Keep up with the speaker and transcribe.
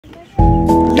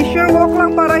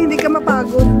lang para hindi ka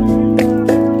mapagod.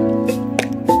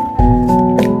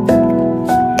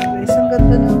 Guys, ang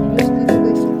ganda na place dito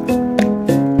guys.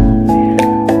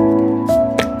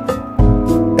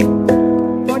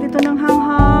 O, dito ng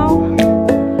hanghaw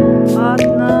at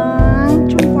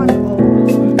ng Chumpan O.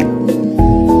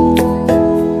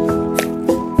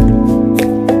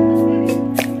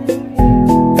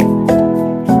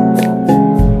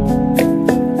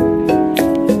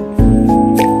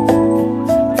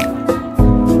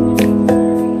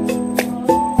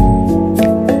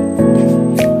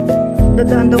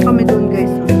 Dadaan daw kami doon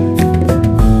guys.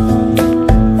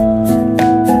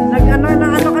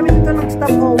 Nag-ano kami dito ng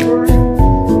stopover.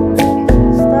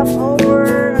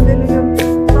 Stopover. And then we have to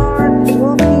start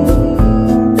walking.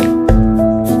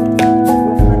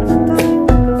 Walk na naman tayo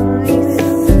guys.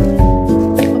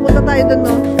 Papunta tayo doon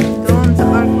no? Doon sa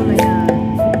arko na yan.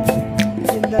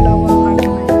 Yung dalawang arko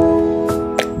na yan.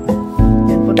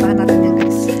 Yan, puntahan natin yan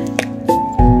guys.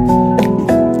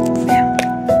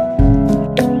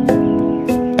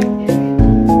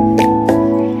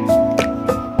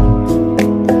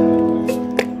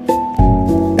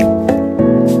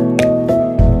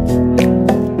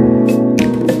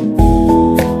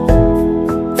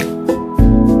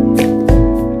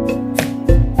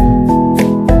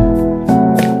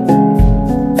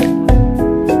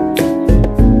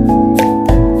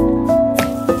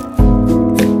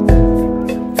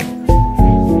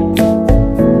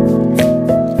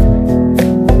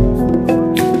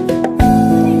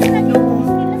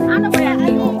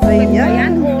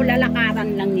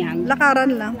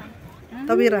 Lakaran lang.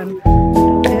 Tawiran.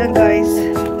 Ayan guys.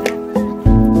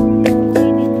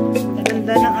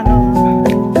 Ganda ng ano.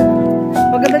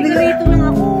 Maganda din dito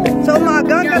lang ako. Sa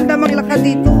umaga, ganda maglakad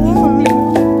dito.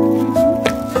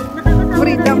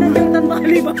 Freedom.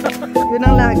 Yun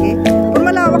ang lagi. Kung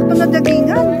malawak to na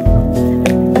dagingan.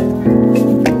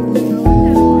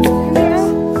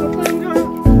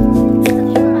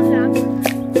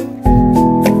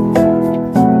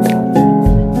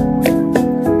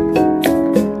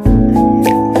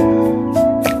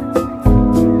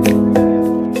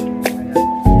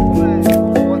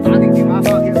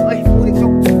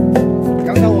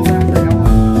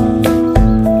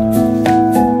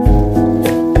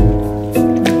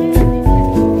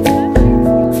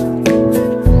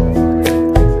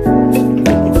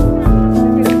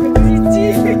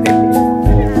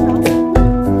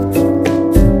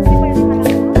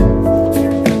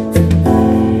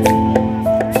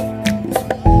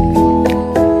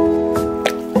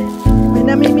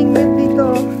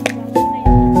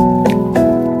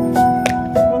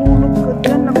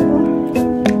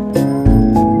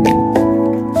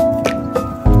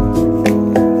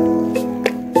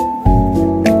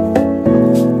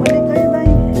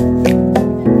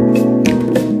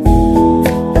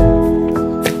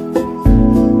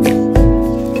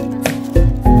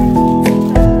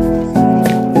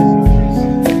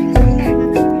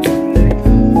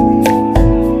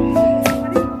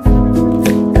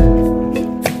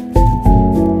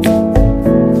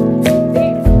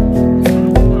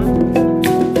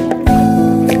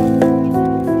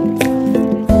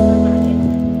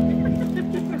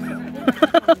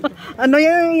 Ano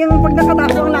yung pag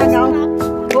nakadapo ang langaw?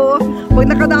 Oo, pag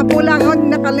nakadapo ang langaw,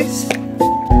 nakalis.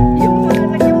 Yung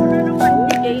lagyan mo na ng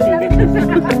mantigay.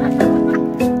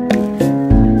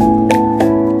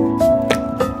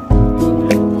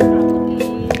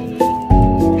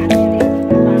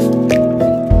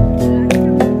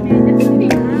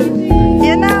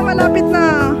 Yan na, malapit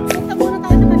na. Punta muna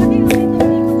tayo sa malaki.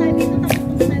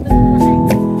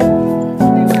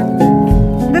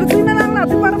 Diretso na lang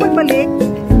natin para magbalik.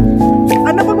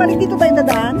 Ano pagbalik dito tayo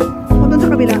dadaan? O doon sa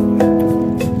kabila?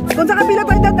 Doon sa kabila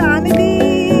tayo dadaan, hindi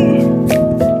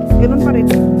ganun pa rin.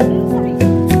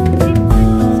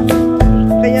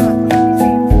 Kaya nga.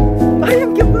 Ay,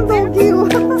 ang cute ng doggy.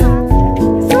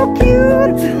 So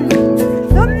cute.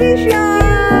 Don't be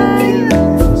shy.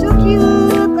 So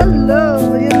cute.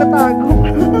 Hello. Ayun, natago.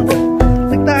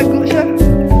 Nagtago siya.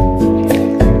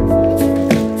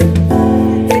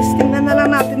 Guys, tingnan na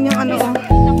lang natin yung ano.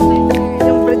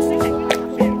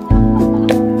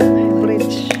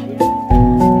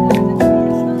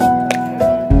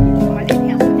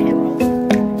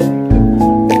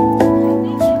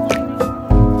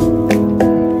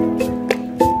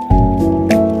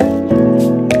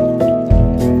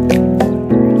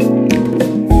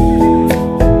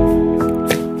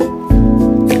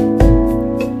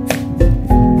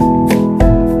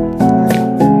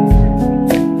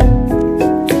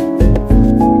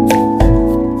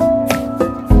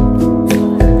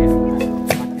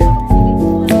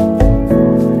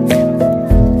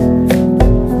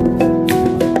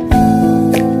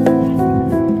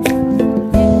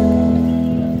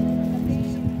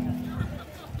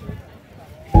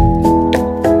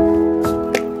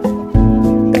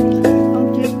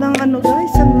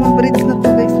 bridge na to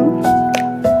guys. Oh.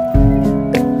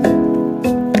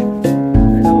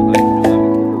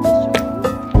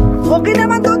 Okay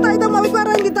naman daw tayo tumawid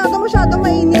para hindi tayo masyadong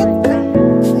mainit. Ay,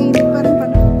 mainit pa rin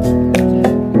pala.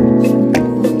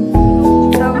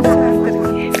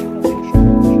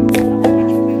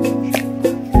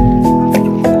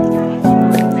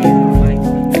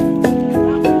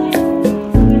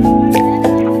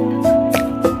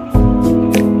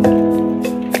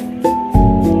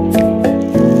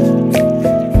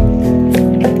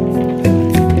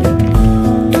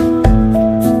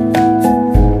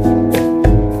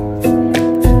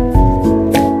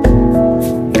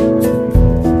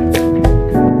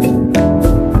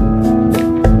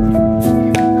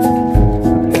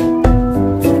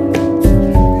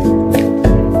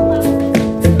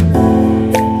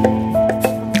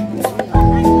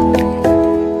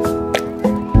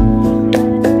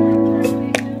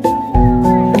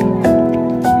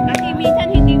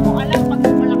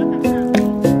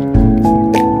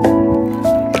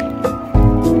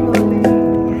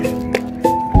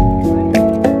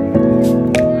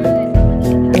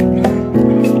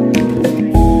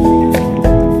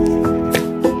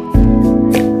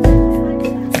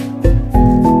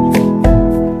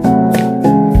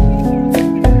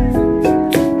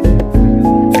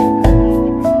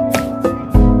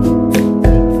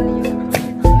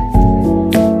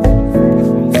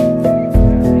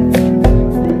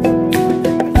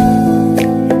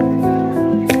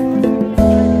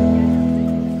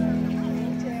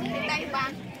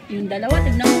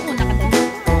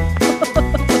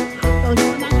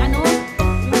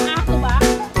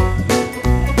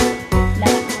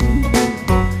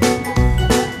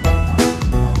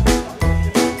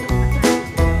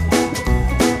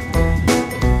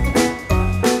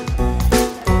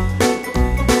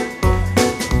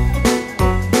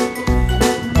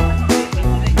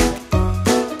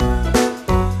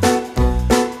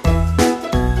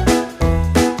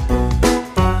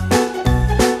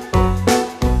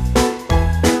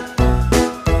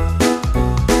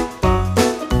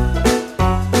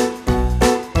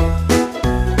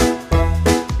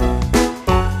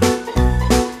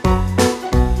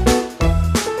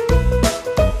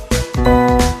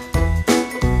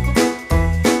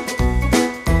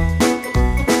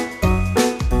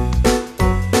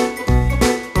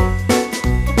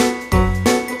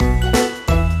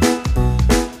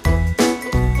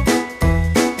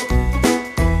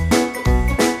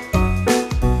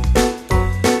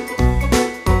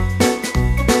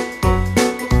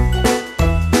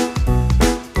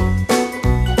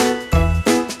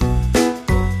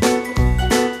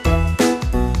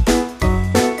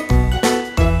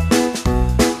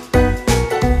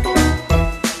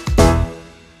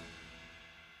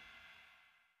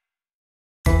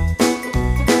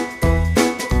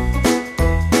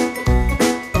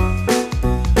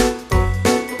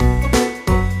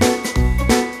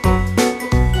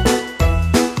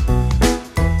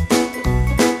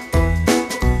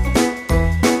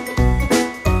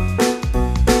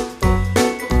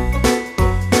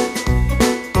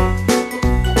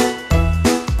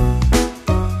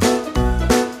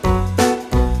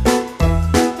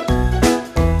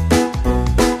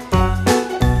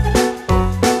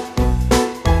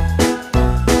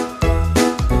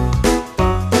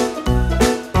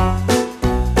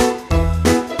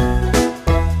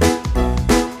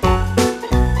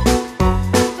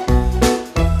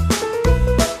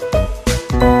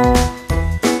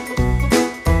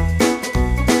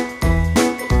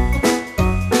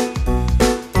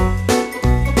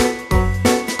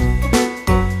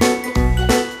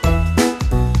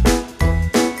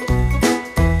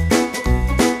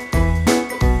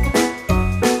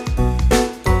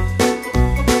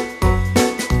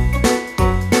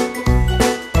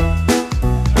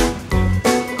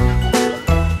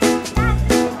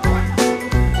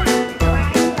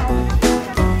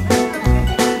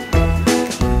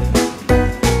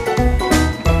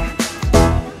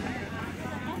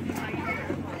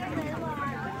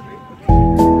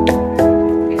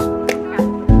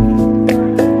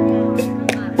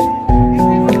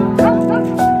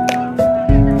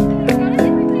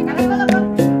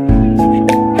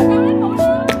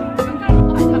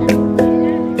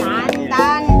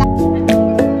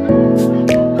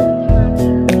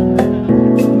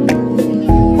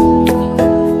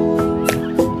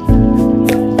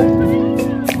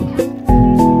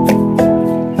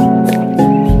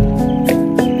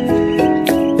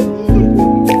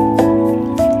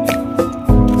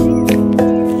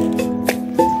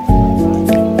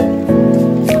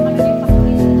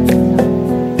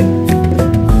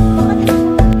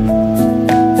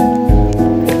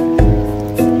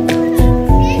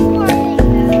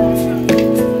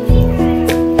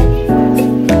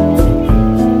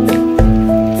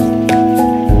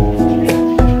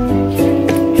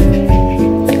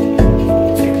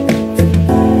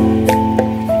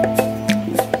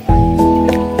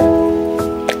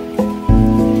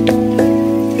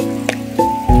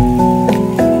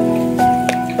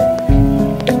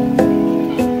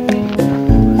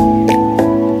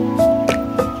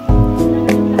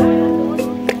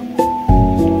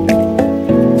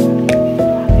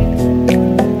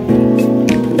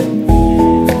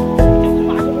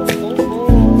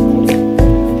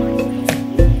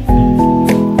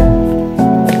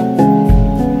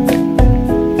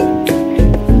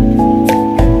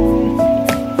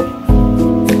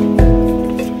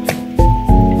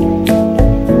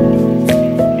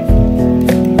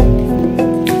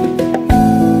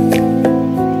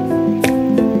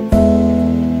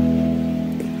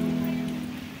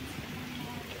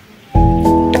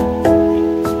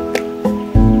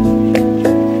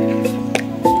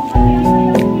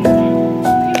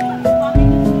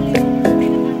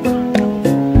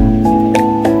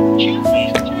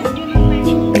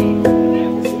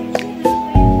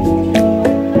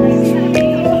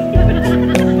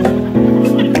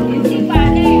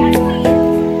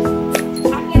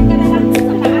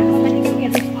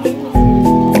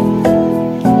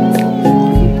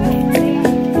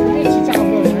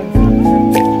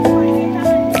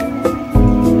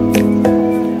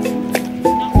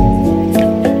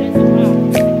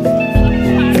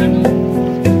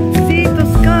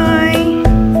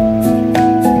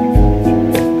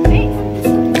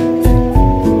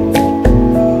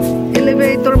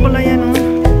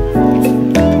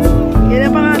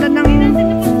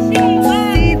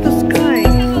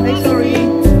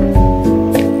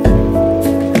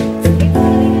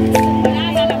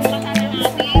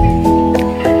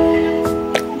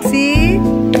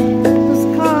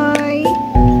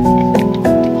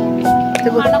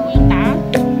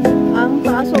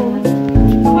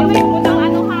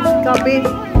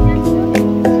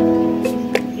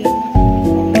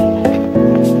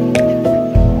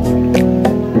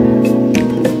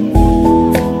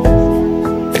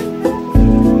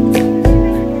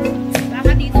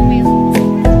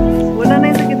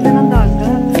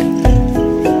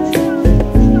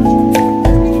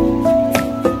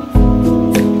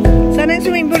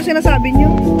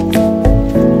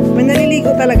 May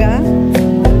naliligo talaga.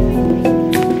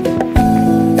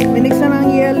 May mix na ng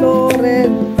yellow,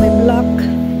 red, may black.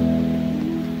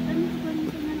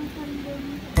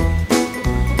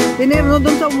 Pinirno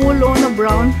dun sa mulo na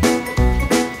brown.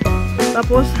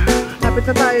 Tapos, lapit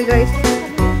na tayo guys.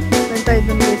 Lapit tayo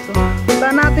dun guys. So, punta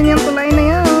natin yung tulay na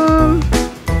yan.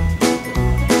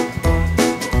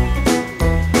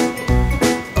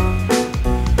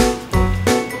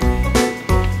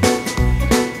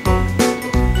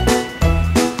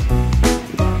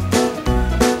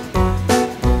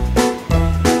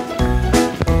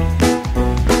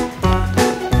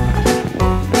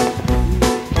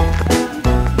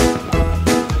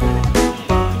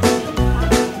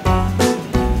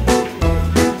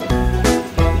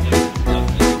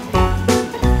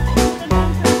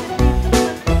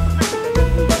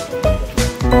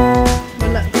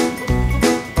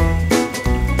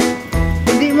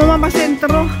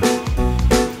 Sentro.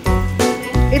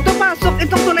 Ito pasok,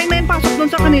 itong tulay na yun pasok dun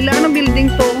sa kanila. Anong building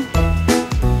to?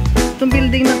 Itong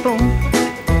building na to.